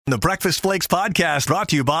The Breakfast Flakes podcast brought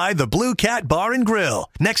to you by the Blue Cat Bar and Grill,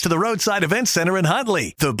 next to the Roadside Event Center in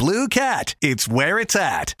Huntley. The Blue Cat, it's where it's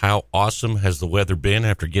at. How awesome has the weather been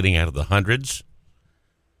after getting out of the hundreds?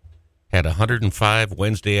 Had 105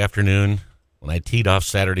 Wednesday afternoon. When I teed off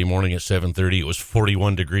Saturday morning at 7:30, it was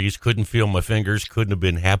 41 degrees. Couldn't feel my fingers. Couldn't have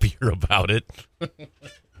been happier about it.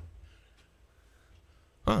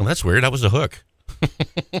 Oh, that's weird. That was a hook.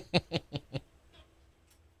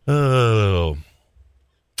 Oh.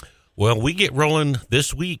 Well, we get rolling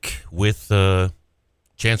this week with a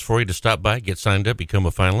chance for you to stop by, get signed up, become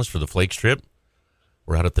a finalist for the Flakes trip.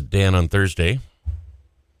 We're out at the Den on Thursday,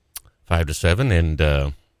 5 to 7,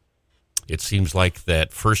 and it seems like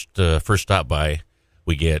that first stop by,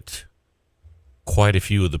 we get quite a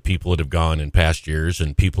few of the people that have gone in past years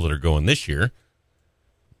and people that are going this year.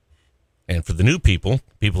 And for the new people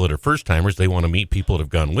that are first-timers, they want to meet people that have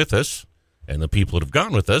gone with us. And the people that have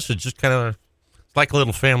gone with us, it's just kind of it's like a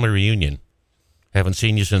little family reunion. Haven't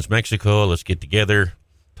seen you since Mexico. Let's get together,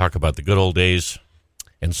 talk about the good old days.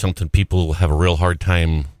 And something people have a real hard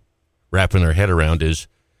time wrapping their head around is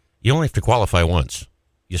you only have to qualify once.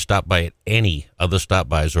 You stop by at any of the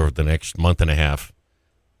stop-bys over the next month and a half,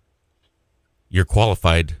 you're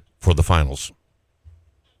qualified for the finals.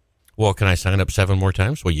 Well, can I sign up 7 more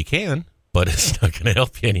times? Well, you can, but it's not going to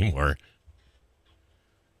help you anymore.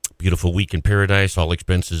 Beautiful week in paradise, all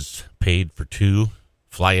expenses paid for 2.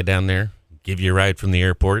 Fly you down there, give you a ride from the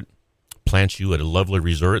airport, plant you at a lovely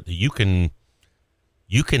resort that you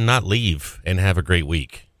cannot leave and have a great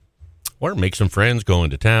week. Or make some friends, go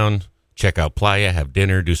into town, check out Playa, have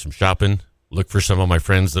dinner, do some shopping. Look for some of my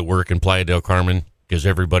friends that work in Playa del Carmen, because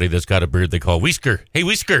everybody that's got a beard they call Whisker. Hey,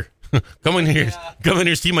 Whisker, come in here,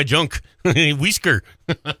 see my junk. Whisker.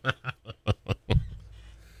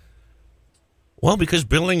 Well, because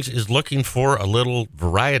Billings is looking for a little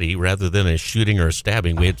variety rather than a shooting or a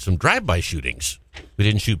stabbing. We had some drive-by shootings. We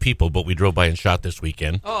didn't shoot people, but we drove by and shot this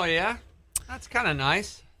weekend. Oh, yeah? That's kind of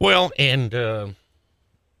nice. Well, and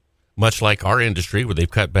much like our industry where they've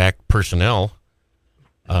cut back personnel,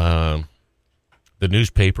 the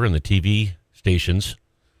newspaper and the TV stations,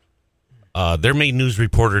 their main news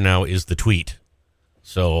reporter now is the tweet.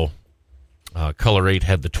 So Color 8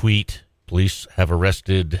 had the tweet. Police have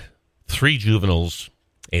arrested 3 juveniles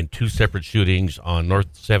in 2 separate shootings on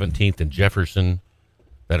North 17th and Jefferson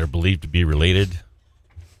that are believed to be related.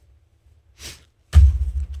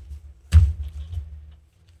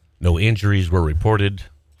 No injuries were reported.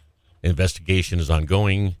 Investigation is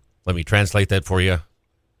ongoing. Let me translate that for you.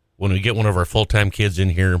 When we get one of our full-time kids in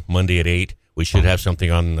here Monday at 8, we should have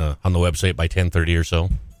something on the website by 10:30 or so.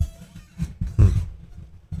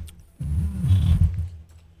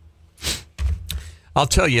 I'll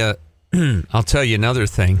tell you another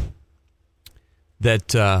thing,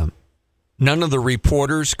 that none of the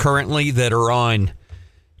reporters currently that are on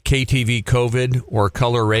KTV COVID or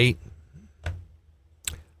Color 8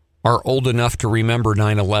 are old enough to remember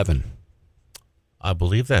 9/11. I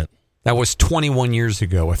believe that. That was 21 years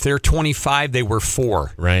ago. If they're 25, they were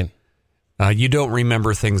 4. Right. You don't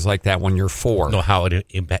remember things like that when you're 4. Know how it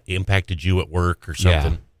impacted you at work or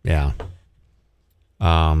something. Yeah.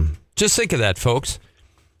 Just think of that, folks.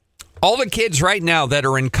 All the kids right now that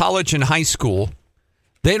are in college and high school,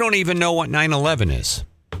 they don't even know what 9/11 is.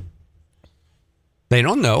 They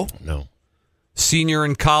don't know. No. Senior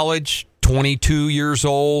in college, 22 years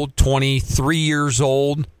old, 23 years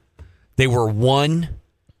old. They were 1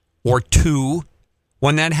 or 2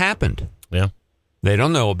 when that happened. Yeah. They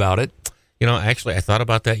don't know about it. You know, actually, I thought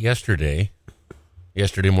about that yesterday.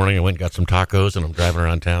 Yesterday morning, I went and got some tacos, and I'm driving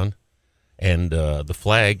around town. And the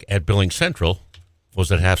flag at Billings Central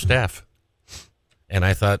was at half staff. And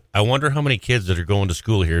I thought, I wonder how many kids that are going to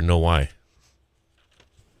school here know why.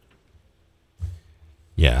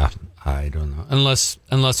 Yeah, I don't know. Unless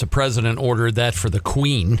the president ordered that for the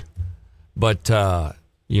Queen. But,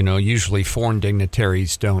 usually foreign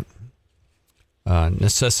dignitaries don't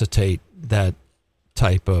necessitate that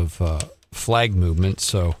type of flag movement.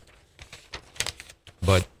 So,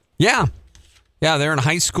 but yeah, they're in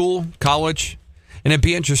high school, college, and it'd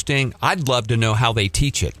be interesting. I'd love to know how they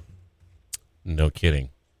teach it. No kidding.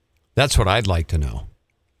 That's what I'd like to know.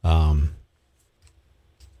 And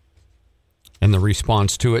the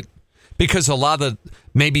response to it, because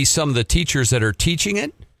maybe some of the teachers that are teaching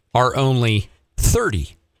it are only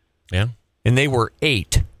 30. Yeah. And they were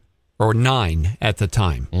 8 or 9 at the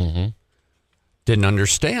time. Mm-hmm. Didn't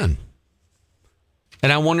understand.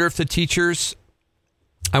 And I wonder if they teach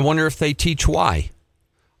why.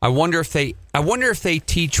 I wonder if they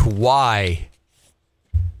teach why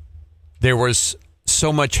there was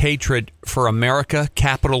so much hatred for America,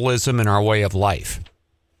 capitalism, and our way of life.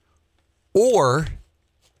 Or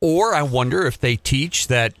I wonder if they teach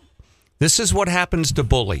that this is what happens to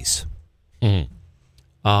bullies.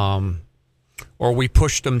 Or we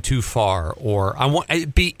pushed them too far. Or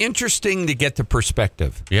it'd be interesting to get the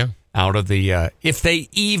perspective. Yeah. Out of the if they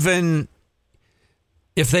even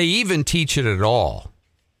teach it at all,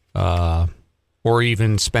 or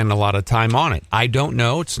even spend a lot of time on it. I don't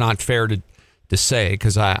know. It's not fair to say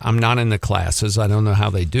because I'm not in the classes. I don't know how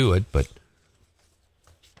they do it, but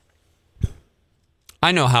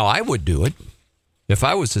I know how I would do it if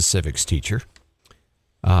I was a civics teacher.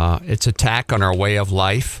 It's attack on our way of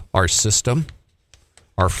life, our system,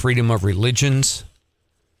 our freedom of religions.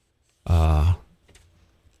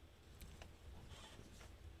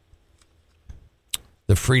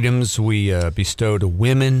 The freedoms we bestow to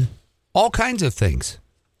women, all kinds of things.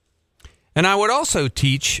 And I would also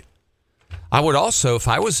if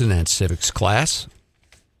I was in that civics class,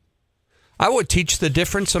 I would teach the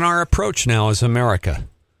difference in our approach now as America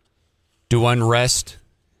to unrest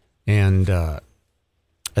and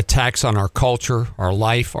attacks on our culture, our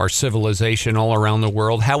life, our civilization all around the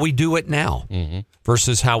world, how we do it now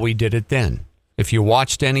versus how we did it then. If you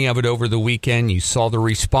watched any of it over the weekend, you saw the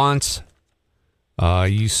response.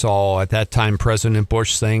 You saw at that time President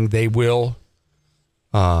Bush saying they will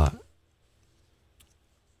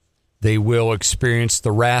experience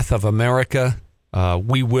the wrath of America.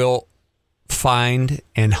 We will find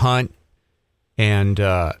and hunt and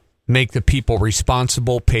make the people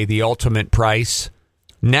responsible, pay the ultimate price.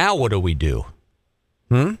 Now what do?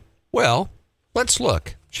 Well, let's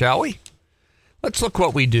look, shall we? Let's look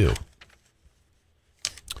what we do.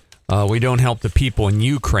 We don't help the people in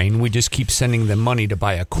Ukraine. We just keep sending them money to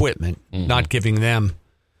buy equipment, not giving them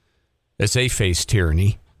as they face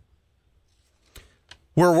tyranny.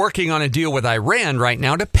 We're working on a deal with Iran right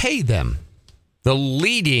now to pay them, the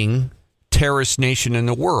leading terrorist nation in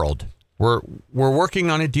the world. We're working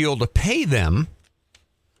on a deal to pay them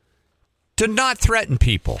to not threaten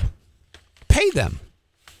people. Pay them.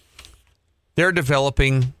 They're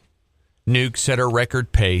developing nukes at a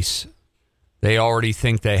record pace. They already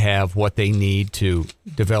think they have what they need to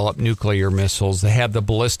develop nuclear missiles. They have the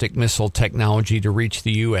ballistic missile technology to reach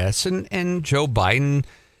the U.S. And Joe Biden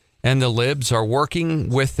and the libs are working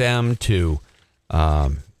with them to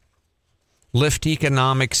lift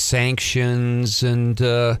economic sanctions. And,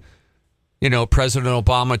 President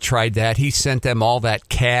Obama tried that. He sent them all that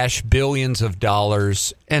cash, billions of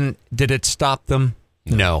dollars. And did it stop them?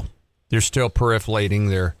 No. They're still proliferating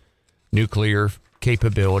their nuclear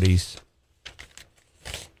capabilities.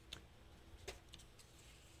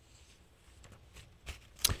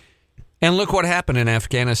 And look what happened in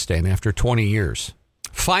Afghanistan after 20 years.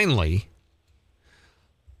 Finally,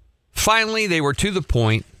 they were to the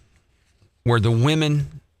point where the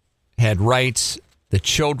women had rights, the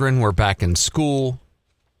children were back in school.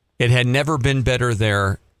 It had never been better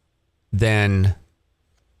there than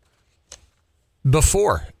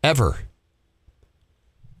before, ever.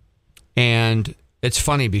 And it's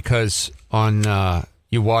funny because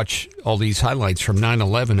you watch all these highlights from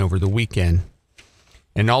 9/11 over the weekend,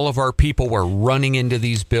 and all of our people were running into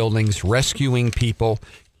these buildings, rescuing people,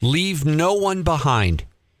 leave no one behind,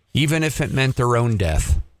 even if it meant their own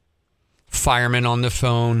death. Firemen on the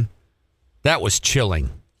phone. That was chilling.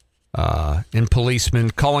 And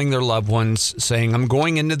policemen calling their loved ones, saying, I'm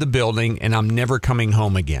going into the building and I'm never coming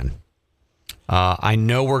home again. I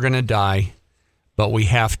know we're going to die, but we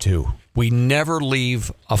have to. We never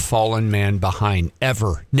leave a fallen man behind,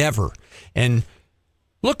 ever, never. And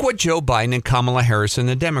look what Joe Biden and Kamala Harris and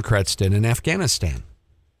the Democrats did in Afghanistan.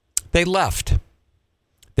 They left.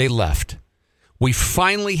 We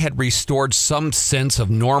finally had restored some sense of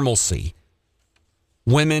normalcy.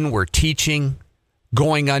 Women were teaching,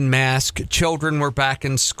 going unmasked. Children were back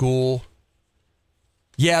in school.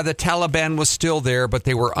 Yeah, the Taliban was still there, but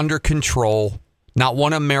they were under control. Not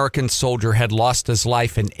one American soldier had lost his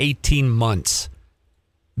life in 18 months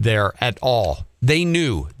there at all. They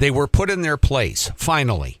knew they were put in their place,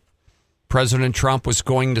 finally. President Trump was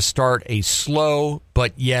going to start a slow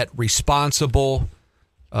but yet responsible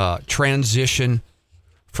transition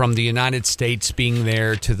from the United States being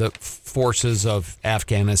there to the forces of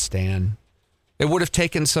Afghanistan. It would have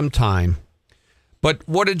taken some time. But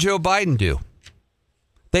what did Joe Biden do?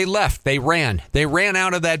 They left. They ran. They ran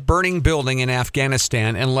out of that burning building in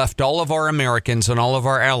Afghanistan and left all of our Americans and all of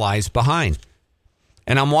our allies behind.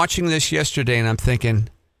 And I'm watching this yesterday and I'm thinking,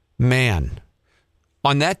 man,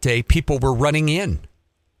 on that day, people were running in,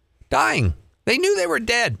 dying. They knew they were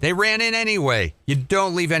dead. They ran in anyway. You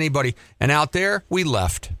don't leave anybody. And out there, we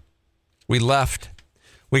left. We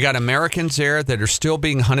got Americans there that are still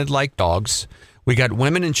being hunted like dogs. We got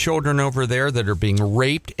women and children over there that are being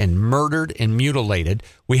raped and murdered and mutilated.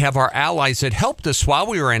 We have our allies that helped us while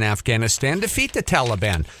we were in Afghanistan defeat the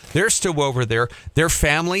Taliban. They're still over there. Their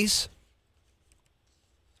families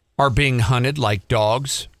are being hunted like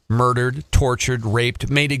dogs, murdered, tortured, raped,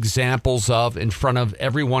 made examples of in front of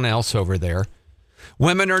everyone else over there.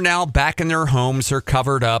 Women are now back in their homes. They're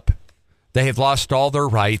covered up. They have lost all their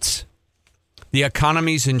rights. The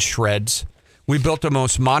economy's in shreds. We built the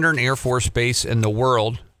most modern Air Force base in the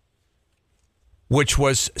world, which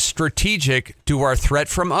was strategic to our threat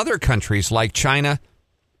from other countries like China,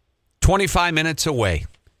 25 minutes away.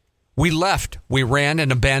 We left. We ran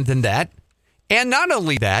and abandoned that. And not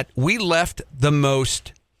only that, we left the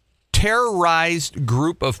most terrorized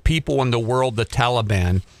group of people in the world, the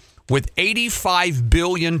Taliban, with $85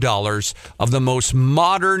 billion of the most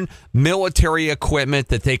modern military equipment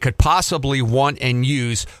that they could possibly want and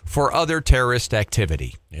use for other terrorist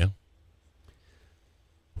activity. Yeah.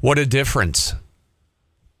 What a difference.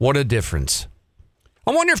 What a difference.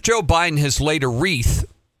 I wonder if Joe Biden has laid a wreath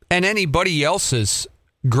at anybody else's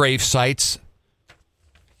grave sites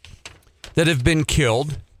that have been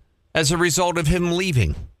killed as a result of him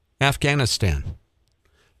leaving Afghanistan.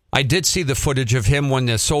 I did see the footage of him when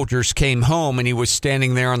the soldiers came home and he was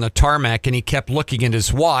standing there on the tarmac and he kept looking at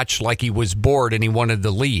his watch like he was bored and he wanted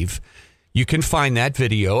to leave. You can find that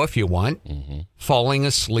video if you want. Falling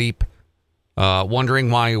asleep,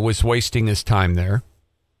 wondering why he was wasting his time there.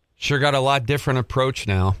 Sure got a lot different approach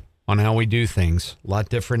now on how we do things. A lot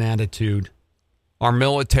different attitude. Our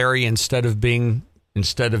military, instead of being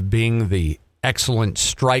the excellent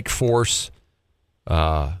strike force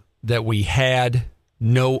that we had,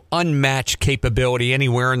 no unmatched capability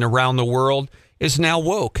anywhere and around the world, is now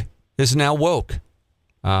woke.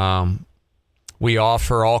 We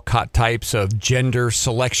offer all types of gender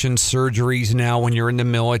selection surgeries now when you're in the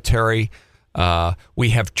military. We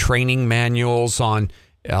have training manuals on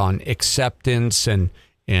acceptance and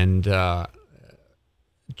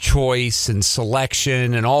choice and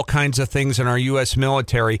selection and all kinds of things in our U.S.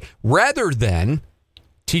 military, rather than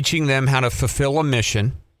teaching them how to fulfill a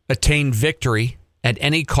mission, attain victory at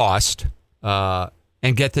any cost,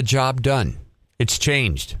 and get the job done. It's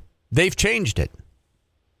changed. They've changed it.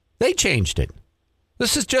 They changed it.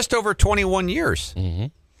 This is just over 21 years.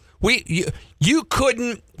 You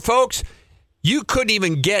couldn't, folks, you couldn't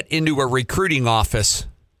even get into a recruiting office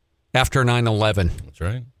after 9/11. That's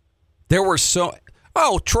right. There were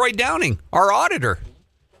Troy Downing, our auditor,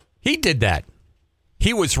 he did that.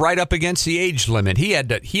 He was right up against the age limit. He had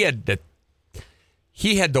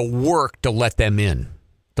to work to let him in,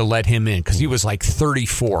 because he was like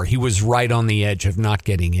 34. He was right on the edge of not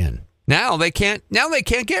getting in. Now they can't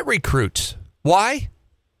get recruits. Why?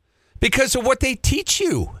 Because of what they teach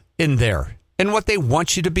you in there and what they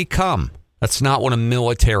want you to become. That's not what a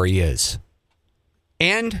military is.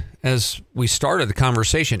 And as we started the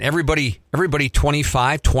conversation, everybody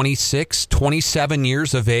 25, 26, 27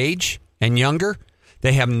 years of age and younger,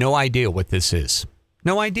 they have no idea what this is.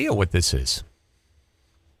 No idea what this is.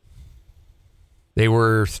 They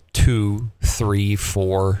were 2, 3,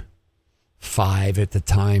 4, 5 at the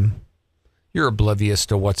time. You're oblivious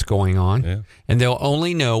to what's going on. Yeah. And they'll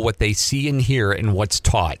only know what they see and hear and what's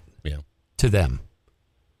taught to them.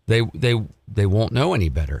 They won't know any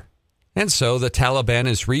better. And so the Taliban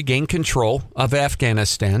has regained control of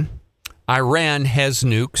Afghanistan. Iran has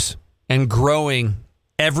nukes and growing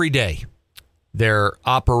every day. Their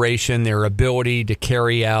operation, their ability to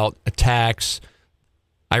carry out attacks.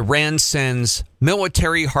 Iran sends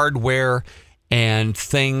military hardware and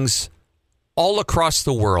things all across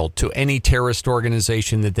the world to any terrorist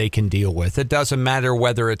organization that they can deal with. It doesn't matter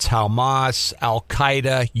whether it's Hamas,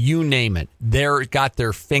 Al-Qaeda, you name it. They've got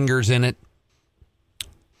their fingers in it.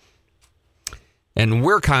 And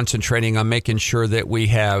we're concentrating on making sure that we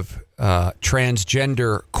have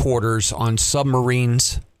transgender quarters on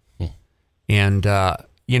submarines and,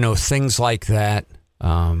 things like that.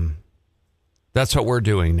 That's what we're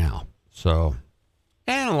doing now. So,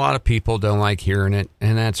 and a lot of people don't like hearing it,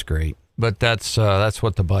 and that's great. But that's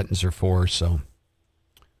what the buttons are for. So,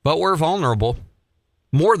 but we're vulnerable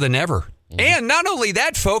more than ever. And not only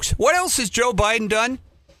that, folks, what else has Joe Biden done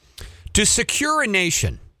to secure a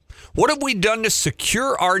nation? What have we done to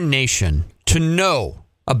secure our nation to know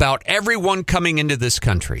about everyone coming into this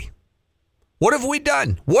country? What have we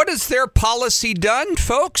done? What has their policy done,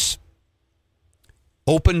 folks?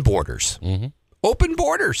 Open borders. Open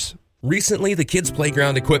borders. Recently, the kids'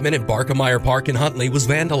 playground equipment at Barkemeyer Park in Huntley was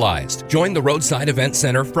vandalized. Join the Roadside Event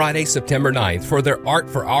Center Friday, September 9th for their Art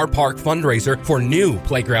for Our Park fundraiser for new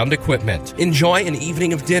playground equipment. Enjoy an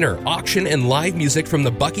evening of dinner, auction, and live music from the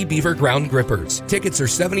Bucky Beaver Ground Grippers. Tickets are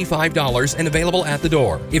 $75 and available at the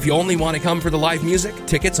door. If you only want to come for the live music,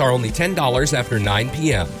 tickets are only $10 after 9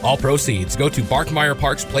 p.m. All proceeds go to Barkemeyer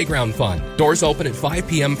Park's Playground Fund. Doors open at 5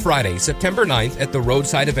 p.m. Friday, September 9th at the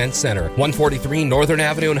Roadside Event Center, 143 Northern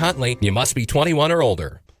Avenue in Huntley. You must be 21 or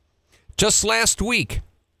older. Just last week,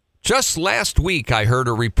 I heard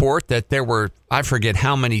a report that there were, I forget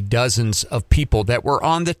how many dozens of people that were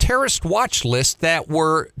on the terrorist watch list that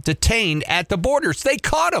were detained at the borders. They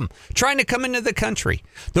caught them trying to come into the country.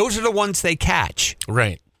 Those are the ones they catch.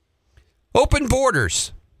 Right. Open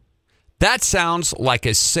borders. That sounds like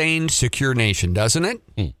a sane, secure nation, doesn't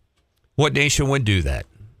it? What nation would do that?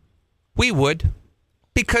 We would.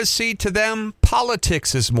 Because, see, to them,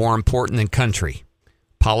 politics is more important than country.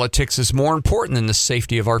 Politics is more important than the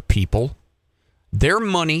safety of our people. Their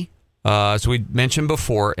money, as we mentioned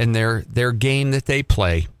before, and their game that they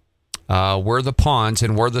play, we're the pawns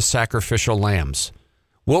and we're the sacrificial lambs.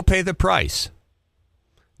 We'll pay the price.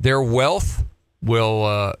 Their wealth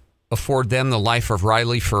will afford them the life of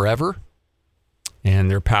Riley forever,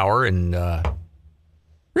 and their power. And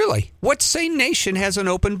really, what sane nation has an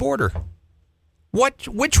open border?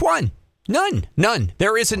 Which one? None.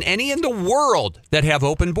 There isn't any in the world that have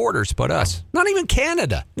open borders but us. Not even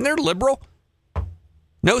Canada. And they're liberal.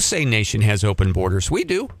 No sane nation has open borders. We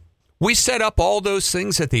do. We set up all those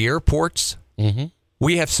things at the airports. Mm-hmm.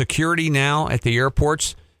 We have security now at the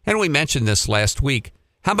airports. And we mentioned this last week.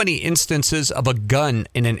 How many instances of a gun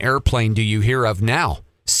in an airplane do you hear of now?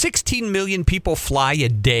 16 million people fly a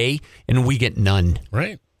day, and we get none.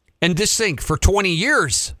 Right. And just think, for 20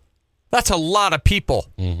 years... That's a lot of people.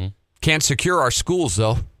 Mm-hmm. Can't secure our schools,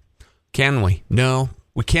 though. Can we? No,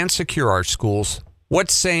 we can't secure our schools.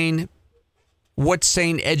 What sane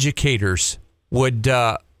educators would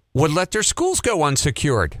let their schools go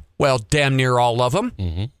unsecured? Well, damn near all of them.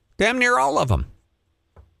 Mm-hmm. Damn near all of them.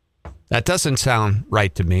 That doesn't sound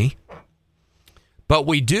right to me. But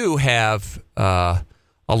we do have a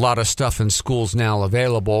lot of stuff in schools now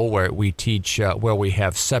available where we teach, where we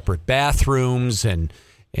have separate bathrooms and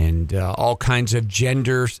all kinds of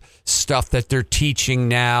gender stuff that they're teaching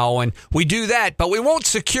now. And we do that, but we won't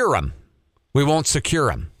secure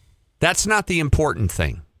them. That's not the important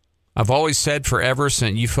thing. I've always said forever,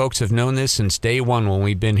 since you folks have known this since day one when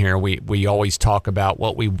we've been here, we always talk about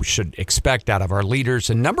what we should expect out of our leaders.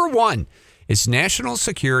 And number one is national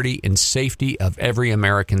security and safety of every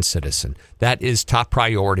American citizen. That is top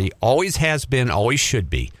priority, always has been, always should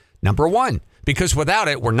be. Number one, because without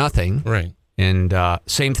it, we're nothing. Right. And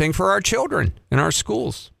same thing for our children in our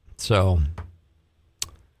schools. So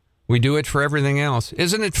we do it for everything else.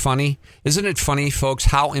 Isn't it funny? Isn't it funny, folks,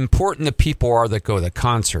 how important the people are that go to the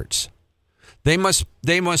concerts? They must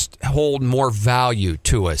hold more value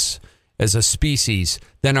to us as a species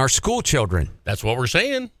than our school children. That's what we're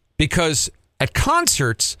saying. Because at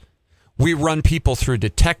concerts, we run people through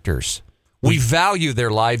detectors. We value their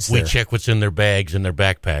lives there. We check what's in their bags and their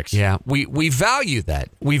backpacks. Yeah, we value that.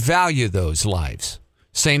 We value those lives.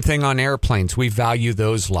 Same thing on airplanes. We value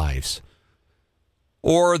those lives.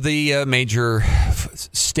 Or the major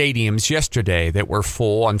stadiums yesterday that were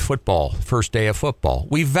full on football, first day of football.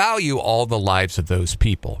 We value all the lives of those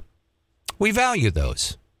people. We value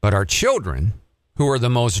those. But our children, who are the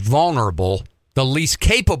most vulnerable, the least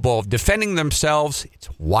capable of defending themselves, it's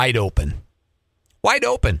wide open. Wide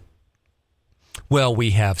open. Well,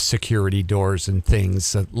 we have security doors and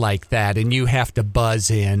things like that, and you have to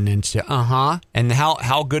buzz in and say, And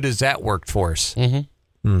how good has that worked for us?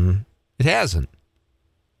 Mm-hmm. Mm-hmm. It hasn't.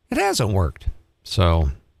 It hasn't worked.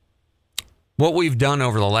 So what we've done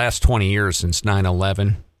over the last 20 years since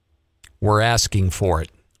 9/11, we're asking for it.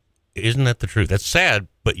 Isn't that the truth? That's sad,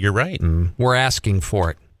 but you're right. We're asking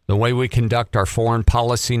for it. The way we conduct our foreign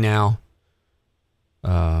policy now,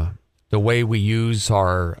 the way we use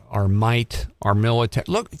our might, our military.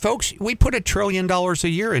 Look, folks, we put $1 trillion a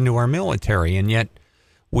year into our military, and yet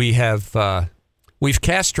we've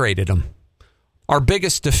castrated them. Our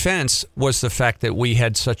biggest defense was the fact that we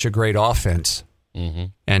had such a great offense,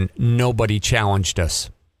 and nobody challenged us.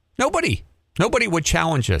 Nobody would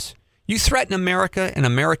challenge us. You threaten America and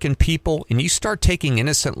American people, and you start taking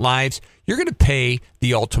innocent lives, you're going to pay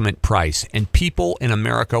the ultimate price. And people in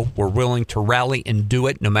America were willing to rally and do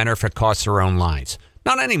it, no matter if it costs their own lives.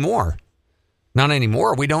 Not anymore. Not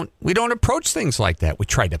anymore. We don't approach things like that. We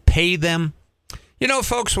try to pay them. You know,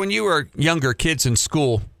 folks, when you were younger kids in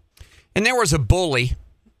school, and there was a bully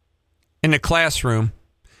in the classroom,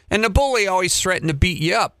 And the bully always threatened to beat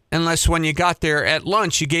you up unless when you got there at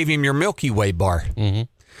lunch, you gave him your Milky Way bar. Mm-hmm.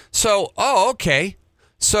 So, okay.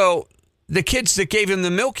 So the kids that gave him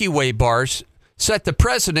the Milky Way bars set the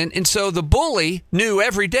precedent. And so the bully knew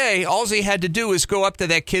every day all he had to do is go up to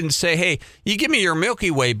that kid and say, hey, you give me your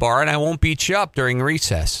Milky Way bar and I won't beat you up during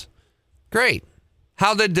recess. Great.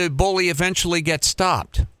 How did the bully eventually get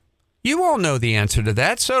stopped? You all know the answer to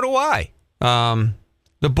that. So do I.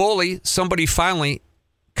 The bully, somebody finally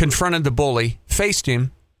confronted the bully, faced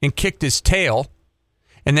him, and kicked his tail,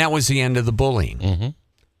 and that was the end of the bullying. Mm-hmm.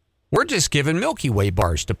 We're just giving Milky Way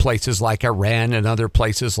bars to places like Iran and other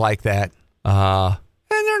places like that, and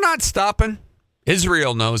they're not stopping.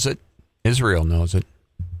 Israel knows it. Israel knows it.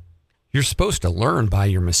 You're supposed to learn by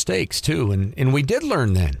your mistakes, too, and we did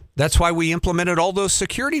learn then. That's why we implemented all those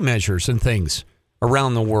security measures and things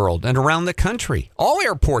around the world and around the country. All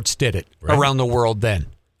airports did it around the world then.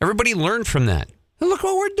 Everybody learned from that. And look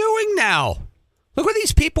what we're doing now. Look what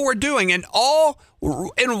these people were doing. And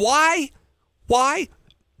why? Why?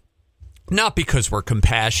 Not because we're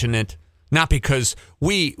compassionate. Not because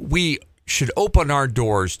we should open our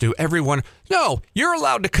doors to everyone. No, you're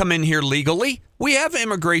allowed to come in here legally. We have an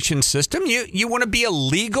immigration system. You want to be a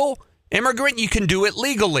legal immigrant? You can do it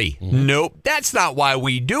legally. Mm-hmm. Nope, that's not why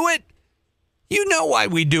we do it. You know why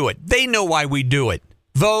we do it. They know why we do it.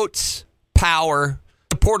 Votes, power,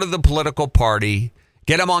 support of the political party,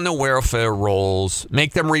 get them on the welfare rolls,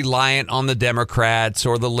 make them reliant on the Democrats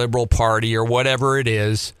or the Liberal Party or whatever it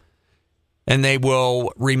is, and they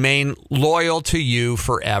will remain loyal to you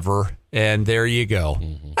forever. And there you go.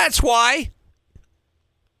 Mm-hmm. That's why.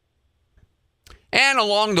 And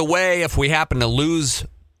along the way, if we happen to lose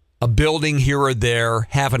a building here or there,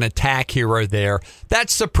 have an attack here or there,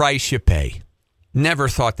 that's the price you pay. Never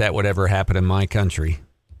thought that would ever happen in my country.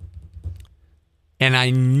 And I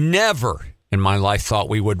never in my life thought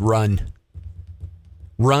we would run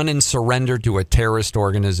and surrender to a terrorist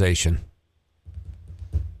organization.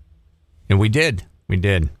 And we did. We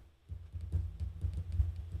did.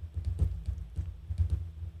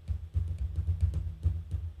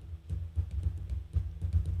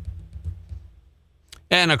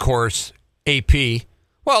 And, of course, AP.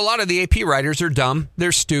 Well, a lot of the AP writers are dumb.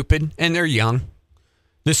 They're stupid, and they're young.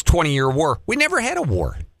 This 20-year war. We never had a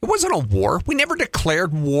war. It wasn't a war. We never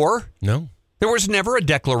declared war. No. There was never a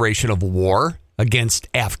declaration of war against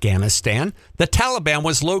Afghanistan. The Taliban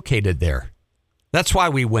was located there. That's why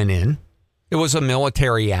we went in. It was a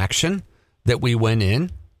military action that we went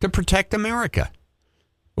in to protect America.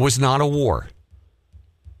 It was not a war.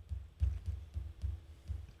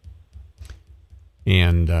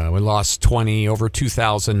 And we lost over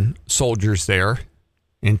 2,000 soldiers there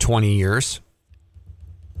in 20 years.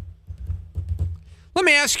 Let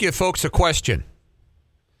me ask you folks a question.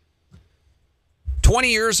 20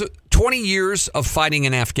 years of fighting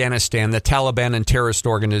in Afghanistan, the Taliban and terrorist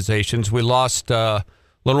organizations, we lost a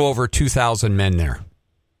little over 2,000 men there.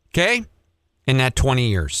 Okay? In that 20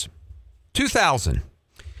 years. 2,000.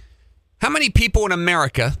 How many people in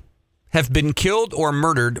America have been killed or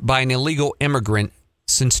murdered by an illegal immigrant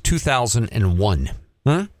since 2001?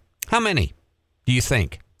 How many do you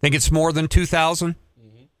think? Think it's more than 2,000?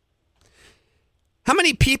 Mm-hmm. How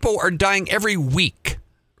many people are dying every week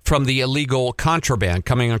from the illegal contraband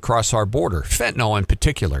coming across our border? Fentanyl in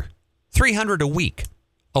particular. 300 a week.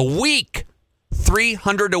 A week!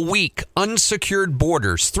 300 a week. Unsecured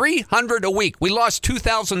borders. 300 a week. We lost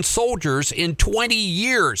 2,000 soldiers in 20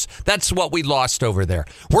 years. That's what we lost over there.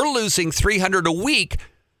 We're losing 300 a week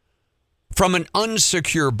from an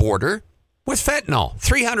unsecure border with fentanyl.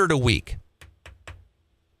 300 a week.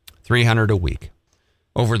 300 a week.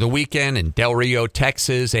 Over the weekend in Del Rio,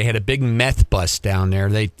 Texas, they had a big meth bust down there.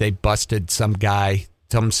 They busted some guy,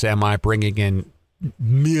 some semi, bringing in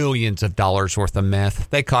millions of dollars worth of meth.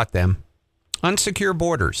 They caught them. Unsecure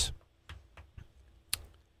borders.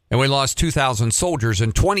 And we lost 2,000 soldiers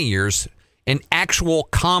in 20 years in actual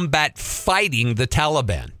combat fighting the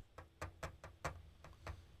Taliban.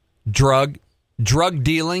 Drug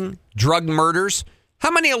dealing, drug murders.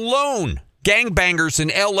 How many alone gangbangers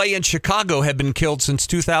in L.A. and Chicago have been killed since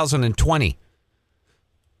 2020?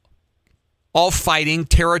 All fighting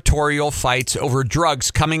territorial fights over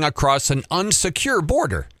drugs coming across an unsecure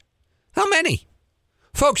border. How many?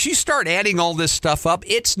 Folks, you start adding all this stuff up,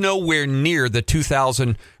 it's nowhere near the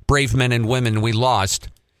 2,000 brave men and women we lost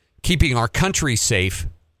keeping our country safe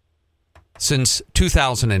since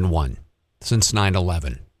 2001, since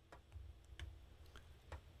 9/11.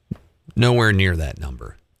 Nowhere near that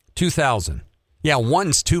number. 2,000. Yeah,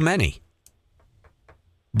 one's too many.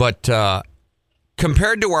 But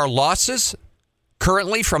compared to our losses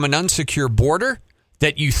currently from an unsecure border,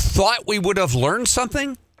 that you thought we would have learned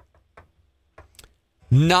something?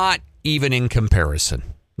 Not even in comparison.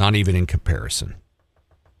 Not even in comparison.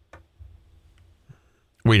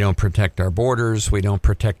 We don't protect our borders. We don't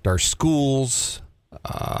protect our schools.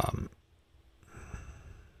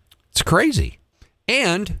 It's crazy.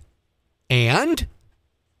 And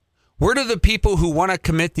where do the people who want to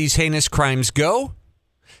commit these heinous crimes go?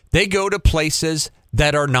 They go to places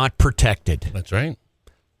that are not protected. That's right.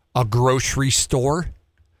 A grocery store,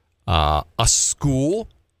 a school.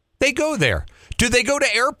 They go there. Do they go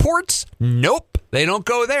to airports? Nope, they don't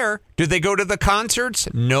go there. Do they go to the concerts?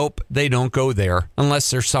 Nope, they don't go there. Unless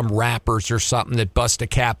there's some rappers or something that bust a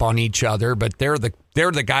cap on each other, but they're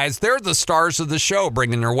the guys, they're the stars of the show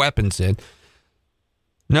bringing their weapons in.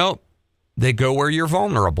 Nope, they go where you're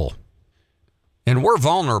vulnerable. And we're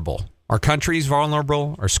vulnerable. Our country's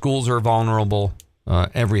vulnerable. Our schools are vulnerable.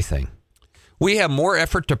 Everything. We have more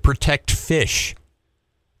effort to protect fish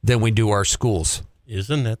than we do our schools.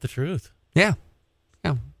 Isn't that the truth? Yeah.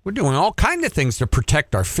 We're doing all kinds of things to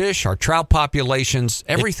protect our fish, our trout populations,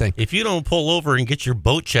 everything. If you don't pull over and get your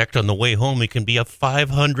boat checked on the way home, it can be a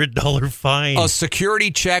 $500 fine. A security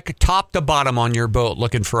check top to bottom on your boat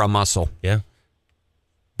looking for a mussel. Yeah.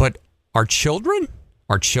 But our children,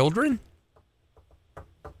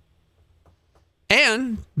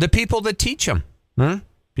 and the people that teach them,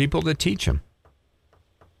 people that teach them.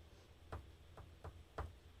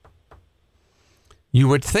 You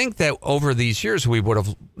would think that over these years we would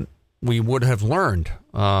have learned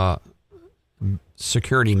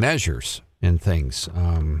security measures and things.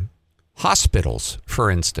 Hospitals, for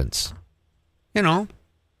instance. You know,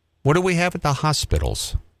 what do we have at the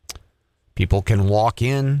hospitals? People can walk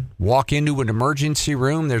into an emergency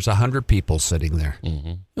room. There's 100 people sitting there. Mm-hmm.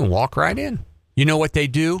 You can walk right in. You know what they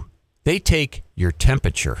do? They take your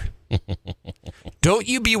temperature. Don't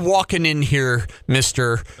you be walking in here,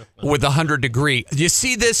 mister, with 100-degree. Do you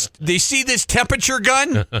see this? Do you see this temperature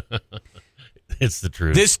gun? It's the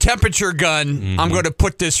truth. This temperature gun, I'm going to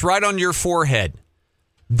put this right on your forehead.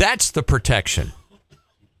 That's the protection.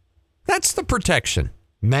 That's the protection.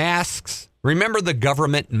 Masks. Remember the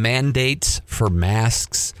government mandates for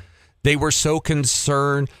masks? They were so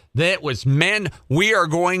concerned that was we are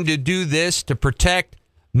going to do this to protect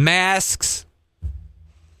masks.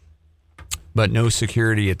 But no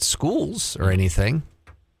security at schools or anything.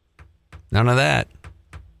 None of that.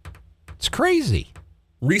 It's crazy.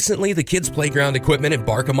 Recently, the kids' playground equipment at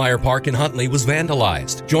Barkemeyer Park in Huntley was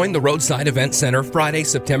vandalized. Join the Roadside Event Center Friday,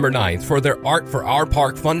 September 9th for their Art for Our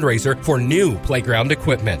Park fundraiser for new playground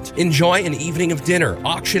equipment. Enjoy an evening of dinner,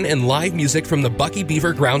 auction, and live music from the Bucky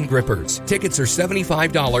Beaver Ground Grippers. Tickets are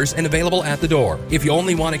 $75 and available at the door. If you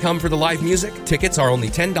only want to come for the live music, tickets are only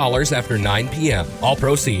 $10 after 9 p.m. All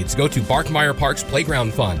proceeds go to Barkemeyer Park's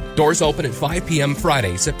Playground Fund. Doors open at 5 p.m.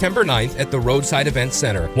 Friday, September 9th at the Roadside Event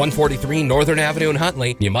Center, 143 Northern Avenue in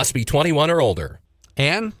Huntley. You must be 21 or older.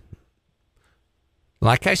 And,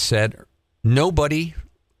 like I said, nobody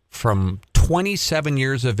from 27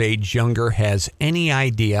 years of age younger has any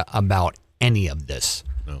idea about any of this.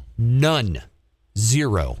 No. None.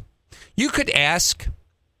 Zero. You could ask,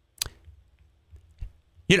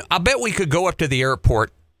 I bet we could go up to the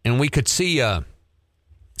airport and we could see,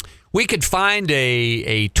 we could find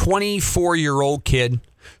a 24-year-old kid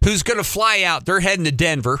who's going to fly out. They're heading to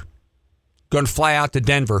Denver. Going to fly out to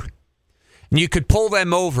Denver. And you could pull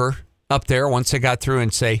them over up there once they got through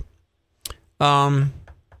and say,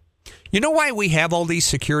 you know why we have all these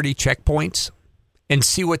security checkpoints? And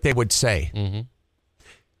see what they would say. Mm-hmm.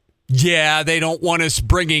 Yeah, they don't want us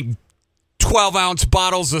bringing 12-ounce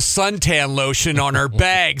bottles of suntan lotion on our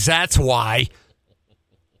bags. That's why.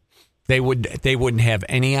 They wouldn't have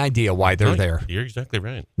any idea why they're there. You're exactly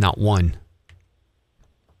right. Not one.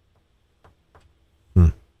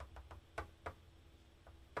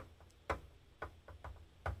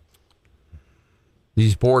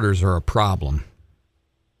 These borders are a problem.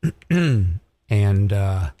 And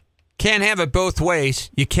can't have it both ways.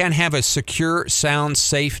 You can't have a secure, sound,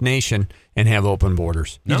 safe nation and have open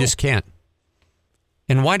borders. You just can't.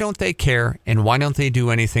 And why don't they care? And why don't they do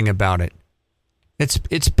anything about it?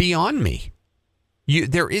 It's beyond me.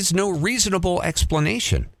 There is no reasonable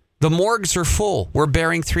explanation. The morgues are full. We're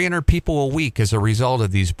burying 300 people a week as a result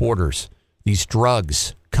of these borders, these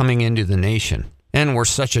drugs coming into the nation. And we're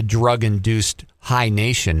such a drug-induced high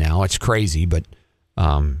nation now. It's crazy, but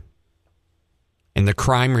and the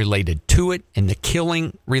crime related to it and the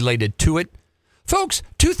killing related to it. Folks,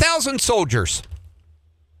 2,000 soldiers.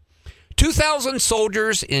 2,000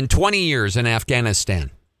 soldiers in 20 years in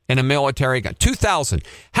Afghanistan in a military gun. 2,000.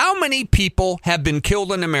 How many people have been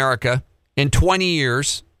killed in America in 20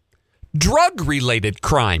 years drug-related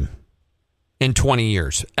crime in 20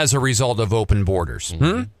 years as a result of open borders.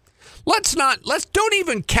 Mm-hmm. Let's don't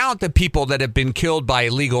even count the people that have been killed by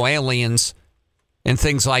illegal aliens and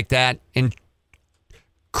things like that and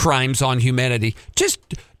crimes on humanity. Just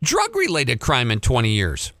drug-related crime in 20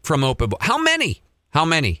 years from open borders. How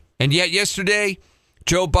many? And yet yesterday,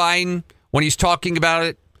 Joe Biden, when he's talking about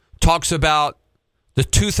it, talks about the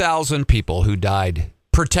 2,000 people who died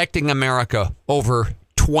protecting America over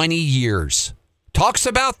 20 years. Talks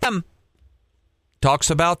about them.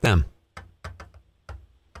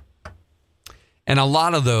 And a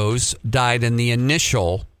lot of those died in the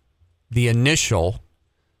initial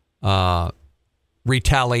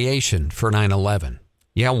retaliation for 9/11.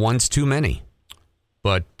 Yeah, one's too many.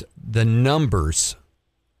 But the numbers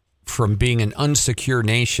from being an unsecure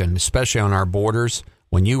nation, especially on our borders,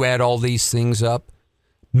 when you add all these things up,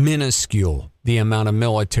 minuscule the amount of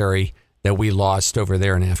military that we lost over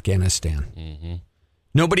there in Afghanistan. Mm-hmm.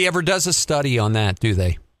 Nobody ever does a study on that, do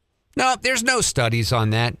they? No, there's no studies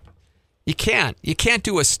on that. You can't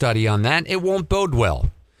do a study on that. It won't bode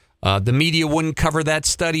well. The media wouldn't cover that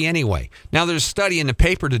study anyway. Now, there's a study in the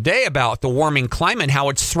paper today about the warming climate, how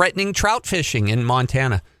it's threatening trout fishing in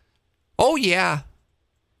Montana. Oh, yeah.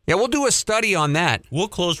 Yeah, we'll do a study on that. We'll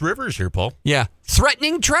close rivers here, Paul. Yeah.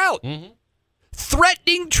 Threatening trout. Mm-hmm.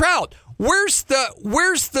 Threatening trout. Where's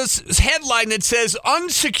the headline that says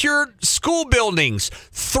unsecured school buildings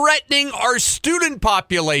threatening our student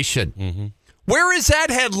population? Mm-hmm. Where is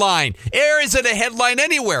that headline? There isn't a headline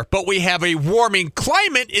anywhere, but we have a warming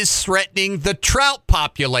climate is threatening the trout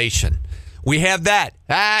population. We have that.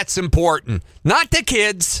 That's important. Not the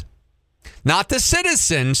kids, not the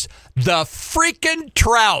citizens, the freaking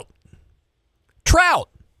trout. Trout.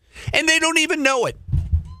 And they don't even know it.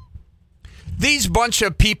 These bunch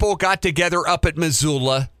of people got together up at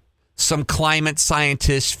Missoula, some climate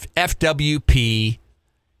scientists, FWP,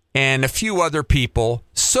 and a few other people,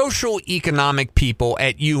 social economic people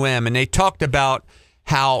at and they talked about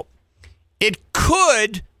how it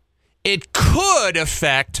could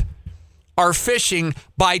affect our fishing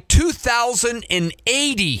by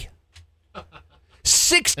 2080.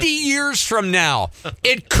 60 years from now,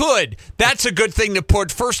 it could. That's a good thing to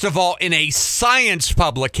put, first of all, in a science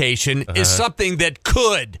publication, is something that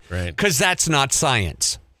could, because that's not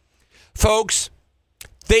science. Folks,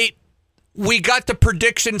 we got the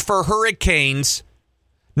prediction for hurricanes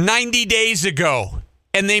 90 days ago,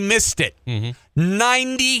 and they missed it. Mm-hmm.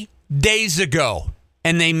 90 days ago,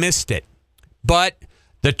 and they missed it. But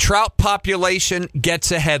the trout population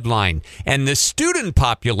gets a headline, and the student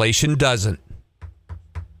population doesn't.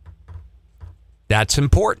 That's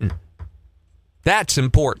important. That's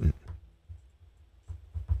important.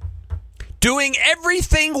 Doing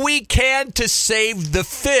everything we can to save the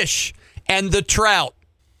fish and the trout.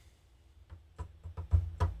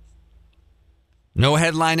 No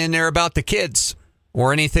headline in there about the kids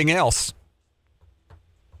or anything else.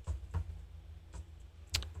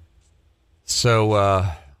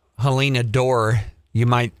 So, Helena Dorr, you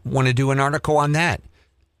might want to do an article on that.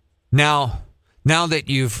 Now that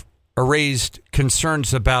you've raised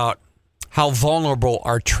concerns about how vulnerable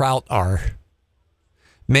our trout are,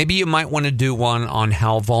 maybe you might want to do one on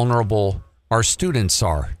how vulnerable our students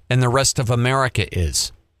are and the rest of America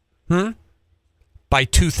is. By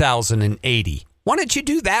 2080. Why don't you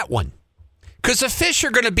do that one? Because the fish are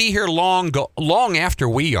going to be here long after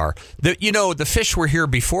we are. The fish were here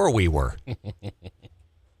before we were.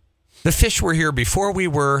 The fish were here before we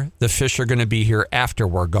were. The fish are going to be here after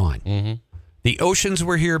we're gone. Mm-hmm. The oceans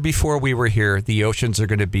were here before we were here. The oceans are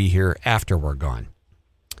going to be here after we're gone.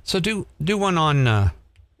 So do one on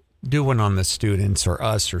the students or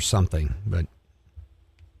us or something.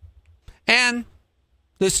 And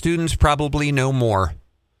the students probably know more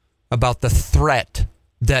about the threat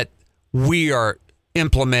that we are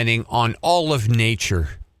implementing on all of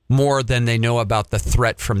nature more than they know about the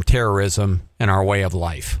threat from terrorism and our way of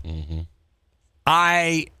life. Mm-hmm.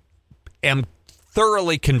 I am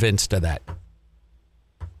thoroughly convinced of that.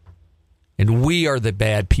 And we are the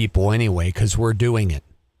bad people anyway because we're doing it.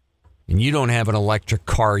 And you don't have an electric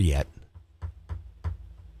car yet.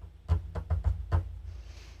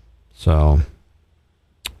 So,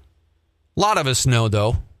 a lot of us know,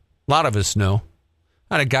 though. A lot of us know.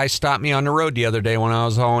 I had a guy stop me on the road the other day when I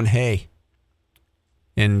was hauling hay.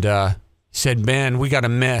 And he said, "Man, we got a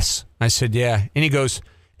mess." I said, "Yeah." And he goes,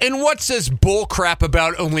 "And what's this bull crap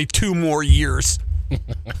about only 2 more years?"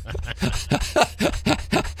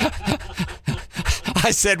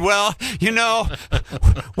 I said, "Well,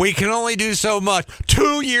 we can only do so much.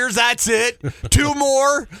 2 years, that's it. 2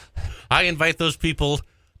 more." I invite those people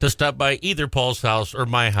to stop by either Paul's house or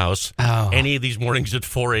my house any of these mornings at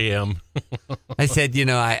 4 a.m. I said,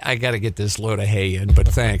 I got to get this load of hay in, but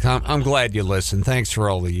thanks. I'm glad you listened. Thanks for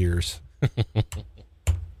all the years.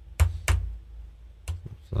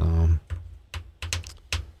 So,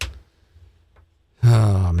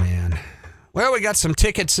 oh, man. Well, we got some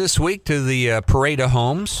tickets this week to the Parade of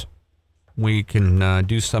Homes. We can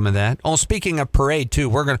do some of that. Oh, speaking of parade, too,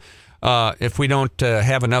 we're going to, if we don't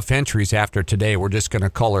have enough entries after today, we're just going to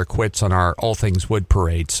call her quits on our All Things Wood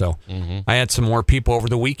parade. So I had some more people over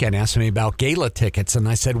the weekend asking me about gala tickets, and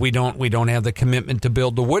I said we don't have the commitment to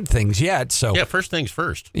build the wood things yet. So yeah, first things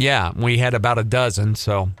first. Yeah, we had about a dozen.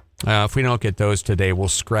 So if we don't get those today, we'll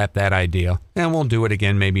scrap that idea, and we'll do it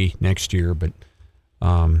again maybe next year. But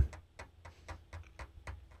so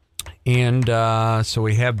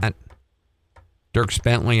we have that. Dirk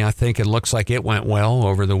Bentley, I think it looks like it went well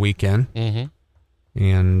over the weekend. Mm-hmm.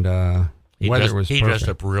 And weather was perfect. He dressed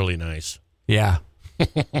up really nice. Yeah.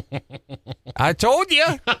 I told you.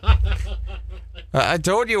 I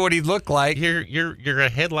told you what he looked like. You're a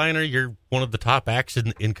headliner. You're one of the top acts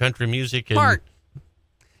in country music. And, Mark.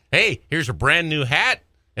 Hey, here's a brand new hat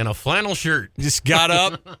and a flannel shirt. Just got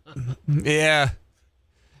up. Yeah.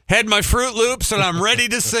 Had my Fruit Loops and I'm ready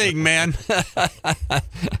to sing, man.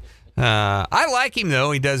 I like him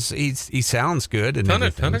though. He sounds good and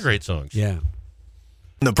ton of great songs. Yeah.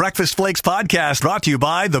 The Breakfast Flakes podcast brought to you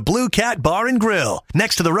by the Blue Cat Bar and Grill,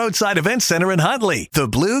 next to the Roadside Event Center in Huntley. The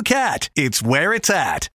Blue Cat, it's where it's at.